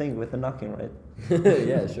 have your thing with the knocking, right?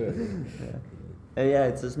 Yeah, sure. Yeah,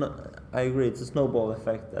 it's a I agree. It's a snowball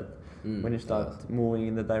effect that Mm, when you start moving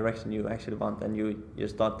in the direction you actually want, and you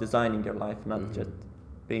start designing your life, not Mhm. just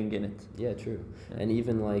being in it. Yeah, true. Yeah. And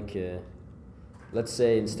even like, let's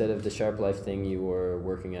say instead of the Sharp Life thing, you were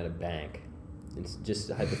working at a bank. It's just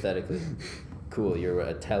hypothetically, cool. You're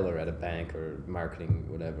a teller at a bank or marketing,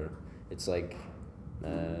 whatever. It's like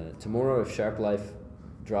tomorrow, if Sharp Life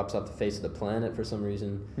drops off the face of the planet for some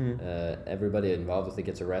reason, everybody involved with it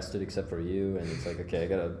gets arrested except for you, and it's like, okay, I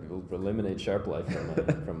gotta eliminate Sharp Life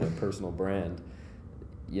from my personal brand.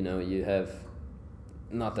 You know, you have,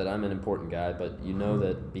 not that I'm an important guy, but you know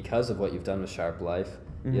that because of what you've done with Sharp Life,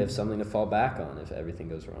 Mhm. you have something to fall back on if everything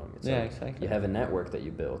goes wrong. It's Yeah, like exactly. you have a network that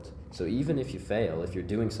you built. So even if you fail, if you're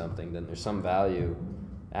doing something, then there's some value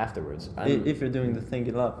afterwards. If you're doing the thing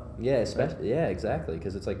you love. Yeah, especially yeah, exactly,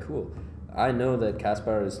 because it's like, cool. I know that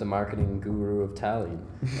Kaspar is the marketing guru of Tallinn,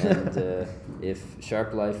 and if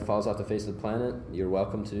Sharp Life falls off the face of the planet, you're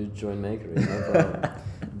welcome to join Makery, no problem.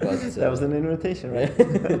 But That was an invitation, right?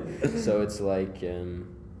 so it's like,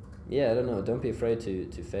 yeah, I don't know. Don't be afraid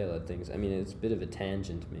to fail at things. I mean, it's a bit of a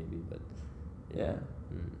tangent maybe, but Yeah.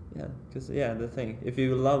 Mm. Yeah, because the thing, if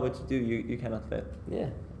you love what you do, you cannot fail. Yeah,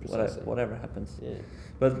 precisely. Whatever happens. Yeah.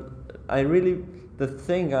 But I really, the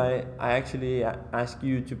thing I actually ask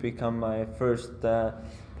you to become my first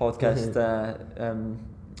podcast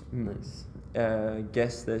Nice.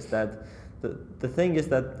 guest is that the thing is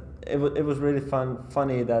that it was really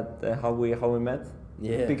funny that how we met.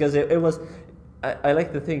 Yeah. Because it was. I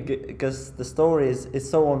like to think because the story is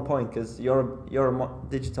so on point, because you're a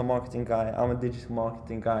digital marketing guy, I'm a digital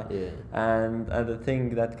marketing guy, Yeah. and the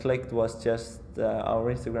thing that clicked was just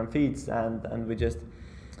our Instagram feeds, and we just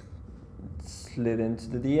slid into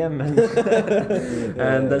the DM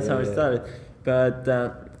and that's how it started. But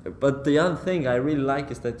the other thing I really like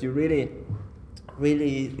is that you really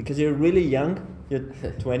because you're really young, you're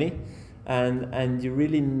 20, and you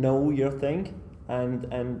really know your thing,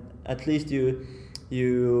 and at least you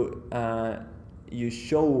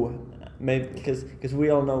show, maybe because we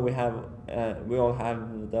all know we all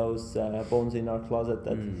have those bones in our closet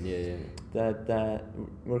that Yeah. that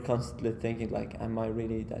we're constantly thinking like, am I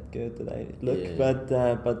really that good that I look?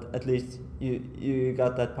 Yeah. But at least you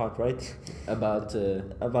got that part right. About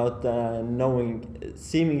About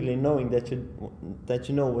seemingly knowing that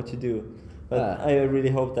you know what you do, but I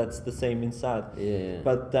really hope that's the same inside. yeah.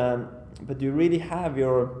 But you really have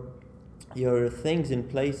your things in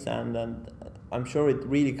place, and I'm sure it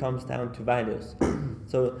really comes down to values.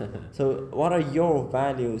 So what are your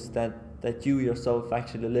values that you yourself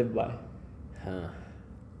actually live by?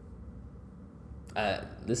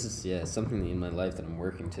 This is something in my life that I'm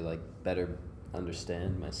working to like better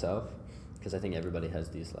understand myself, because I think everybody has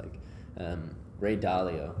these like Ray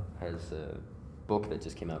Dalio has a book that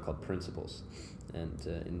just came out called Principles, and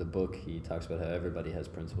in the book he talks about how everybody has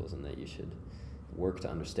principles and that you should work to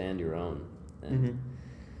understand your own. And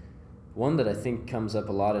one that I think comes up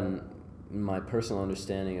a lot in my personal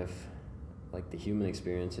understanding of like the human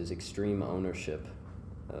experience is extreme ownership,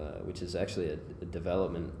 which is actually a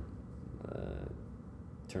development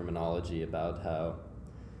terminology about how,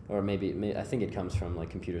 or maybe I think it comes from like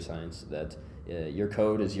computer science, that your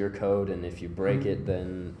code is your code, and if you break it,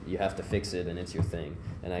 then you have to fix it, and it's your thing.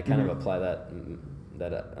 And I kind of apply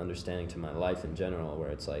that understanding to my life in general, where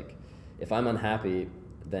it's like, if I'm unhappy,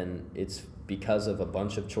 then it's because of a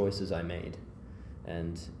bunch of choices I made.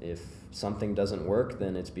 And if something doesn't work,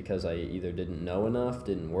 then it's because I either didn't know enough,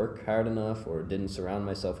 didn't work hard enough, or didn't surround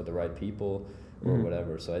myself with the right people, or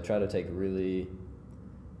whatever. So I try to take really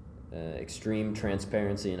extreme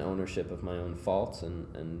transparency and ownership of my own faults,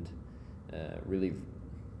 and really,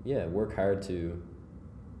 work hard to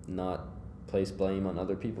not place blame on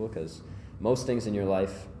other people, because most things in your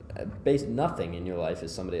life, nothing in your life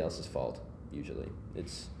is somebody else's fault. Usually,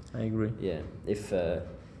 I agree. Yeah, if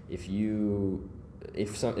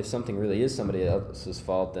something really is somebody else's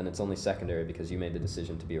fault, then it's only secondary because you made the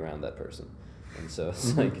decision to be around that person, and so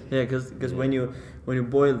it's like because when you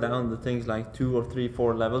boil down the things like 2 or 3,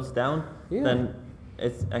 4 levels down, then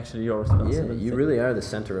it's actually your responsibility. Yeah, you really are the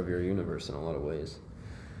center of your universe in a lot of ways.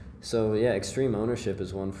 So extreme ownership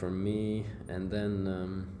is one for me, and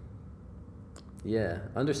then Yeah,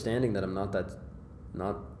 understanding that I'm not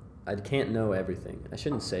I can't know everything. I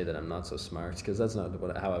shouldn't say that I'm not so smart because that's not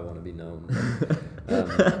how I want to be known.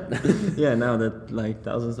 But, Yeah, now that like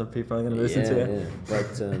thousands of people are gonna listen to it. Yeah,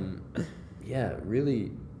 but yeah,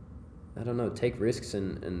 really, I don't know. Take risks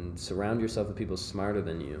and surround yourself with people smarter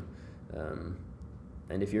than you.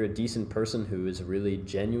 And if you're a decent person who is really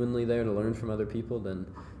genuinely there to learn from other people, then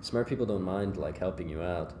smart people don't mind like helping you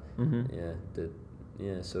out.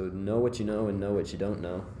 Yeah. So know what you know and know what you don't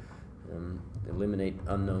know. Eliminate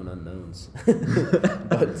unknown unknowns.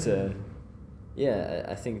 But yeah,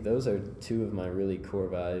 I think those are two of my really core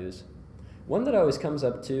values. One that always comes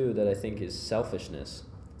up too that I think is selfishness.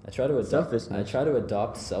 I try to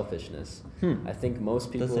adopt selfishness. I think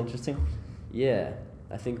most people. That's interesting. Yeah,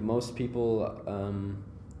 I think most people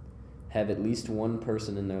have at least one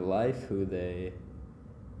person in their life who they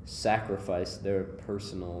sacrifice their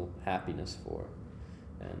personal happiness for,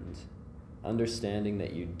 and understanding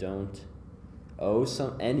that you don't owe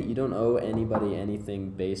you don't owe anybody anything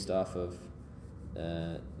based off of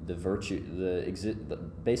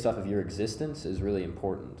based off of your existence is really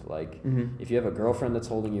important. Like if you have a girlfriend that's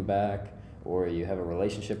holding you back, or you have a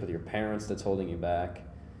relationship with your parents that's holding you back,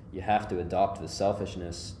 you have to adopt the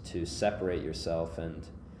selfishness to separate yourself and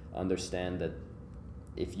understand that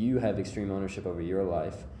if you have extreme ownership over your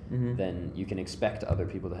life, then you can expect other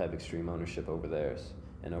people to have extreme ownership over theirs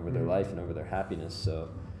and over their life and over their happiness. So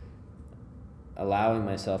allowing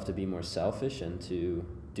myself to be more selfish and to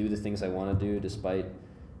do the things I want to do despite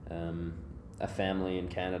a family in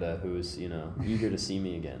Canada who's eager to see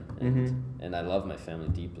me again, and I love my family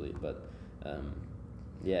deeply, but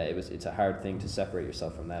yeah, it's a hard thing to separate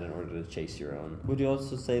yourself from that in order to chase your own. Would you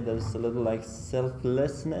also say there's a little like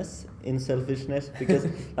selflessness in selfishness? Because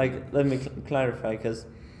like, let me clarify, because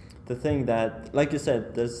the thing that, like you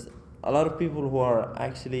said, there's a lot of people who are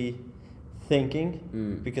actually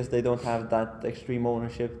thinking because they don't have that extreme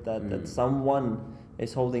ownership that someone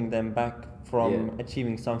is holding them back from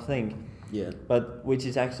achieving something. Yeah. But which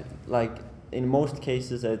is actually like in most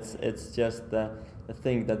cases it's just the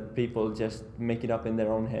thing that people just make it up in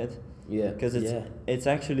their own head. Yeah. Because it's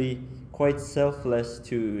actually quite selfless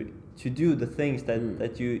to do the things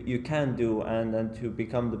that you can do and to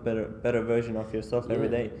become the better version of yourself every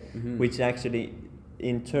day, which actually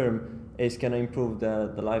in turn is going to improve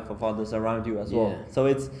the life of others around you as well. So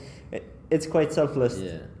it's quite selfless.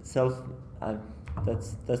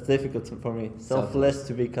 That's difficult for me. Selfless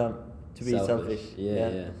to be selfish.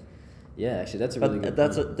 Yeah, actually, that's a really good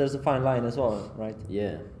point. There's a fine line as well, right?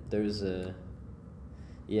 Yeah, there's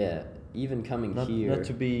even coming here. Not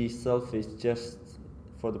to be selfish just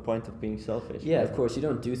for the point of being selfish. Yeah, right? Of course, you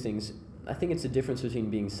don't do things. I think it's the difference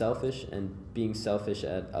between being selfish and being selfish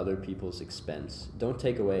at other people's expense. Don't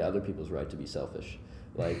take away other people's right to be selfish.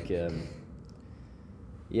 Like,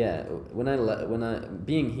 when I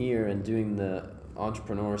being here and doing the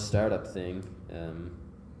entrepreneur startup thing,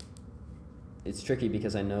 it's tricky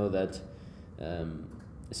because I know that,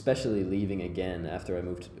 especially leaving again after I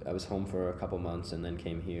moved, I was home for a couple months and then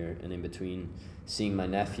came here, and in between seeing my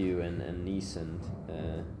nephew and niece and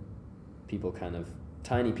people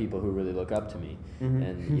tiny people who really look up to me,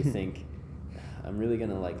 and you think, I'm really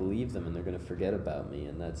gonna like leave them and they're gonna forget about me,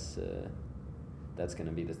 and that's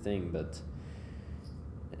gonna be the thing.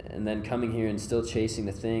 And then coming here and still chasing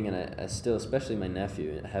the thing, and I still, especially my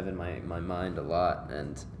nephew, have in my mind a lot,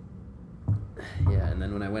 and and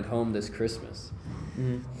then when I went home this Christmas,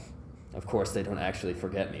 of course they don't actually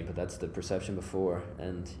forget me, but that's the perception before,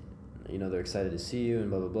 and they're excited to see you and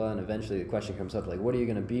blah blah blah, and eventually the question comes up like, what are you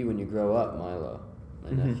gonna be when you grow up, Milo,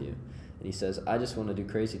 my nephew? And he says, I just want to do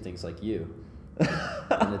crazy things like you.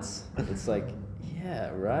 And it's like, yeah,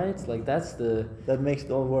 right, like that makes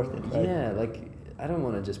it all worth it, right? Yeah, like I don't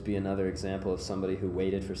want to just be another example of somebody who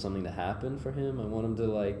waited for something to happen for him. I want him to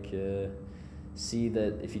like see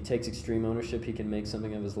that if he takes extreme ownership, he can make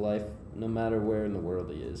something of his life no matter where in the world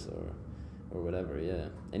he is or whatever. Yeah.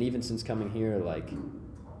 And even since coming here, like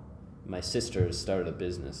my sister has started a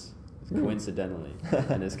business coincidentally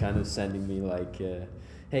and is kind of sending me like,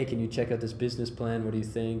 hey, can you check out this business plan? What do you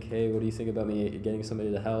think? Hey, what do you think about me getting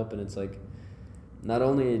somebody to help? And it's like, not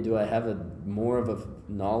only do I have more of a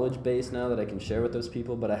knowledge base now that I can share with those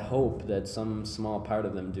people, but I hope that some small part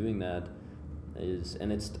of them doing that is,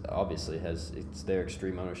 and it's obviously it's their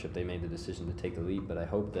extreme ownership, they made the decision to take the leap, but I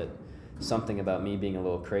hope that something about me being a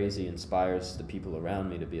little crazy inspires the people around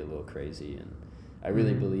me to be a little crazy. And I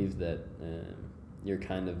really believe that you're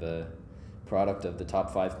kind of a product of the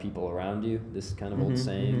top 5 people around you, this kind of old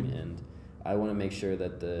saying, and I want to make sure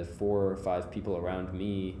that the 4 or 5 people around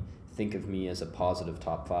me think of me as a positive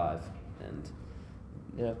top 5, and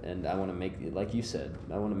Yeah. And I want to make, like you said,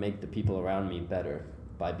 I want to make the people around me better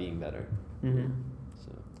by being better. Mm-hmm.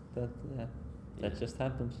 So That just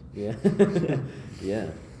happens. yeah, yeah,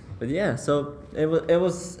 But yeah, so it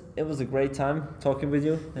was a great time talking with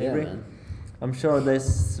you, Avery. man. I'm sure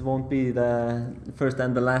this won't be the first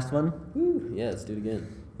and the last one. Woo. Yeah, let's do it again.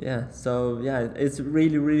 Yeah, so yeah, it's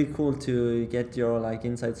really cool to get your like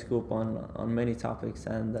inside scoop on many topics,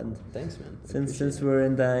 and Thanks, man. since we're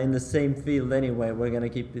in the same field anyway, we're gonna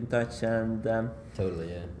keep in touch, and Totally,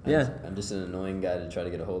 yeah. Yeah. I'm just an annoying guy to try to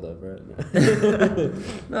get a hold of, right?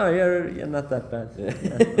 no, you're not that bad. Yeah.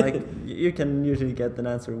 Yeah, like you can usually get an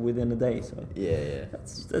answer within a day, so Yeah.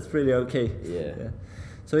 that's pretty okay. Yeah.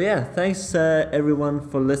 So yeah, thanks everyone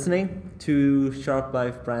for listening to Sharp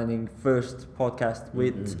Life Branding first podcast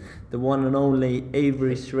with the one and only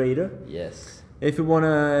Avery Schrader. Yes. If you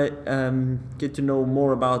wanna get to know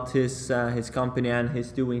more about his company and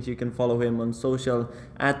his doings, you can follow him on social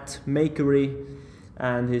at Makery,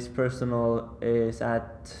 and his personal is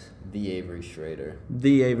at The Avery Schrader.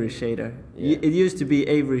 The Avery Schrader. Yeah. It used to be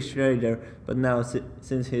Avery Schrader, but now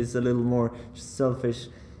since he's a little more selfish,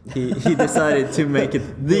 he decided to make it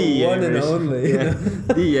the one Avery and only. Yeah,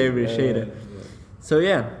 the Avery Schrader. So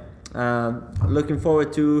yeah, looking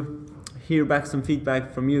forward to hear back some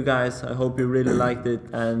feedback from you guys. I hope you really liked it,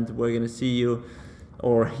 and we're gonna see you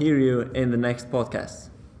or hear you in the next podcast.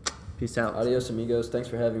 Peace out. Adios, amigos. Thanks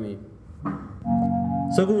for having me.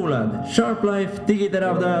 Så kuulad Sharp Life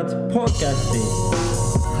digiteravdajad podcasti.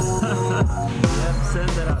 Jep, send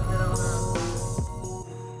it out.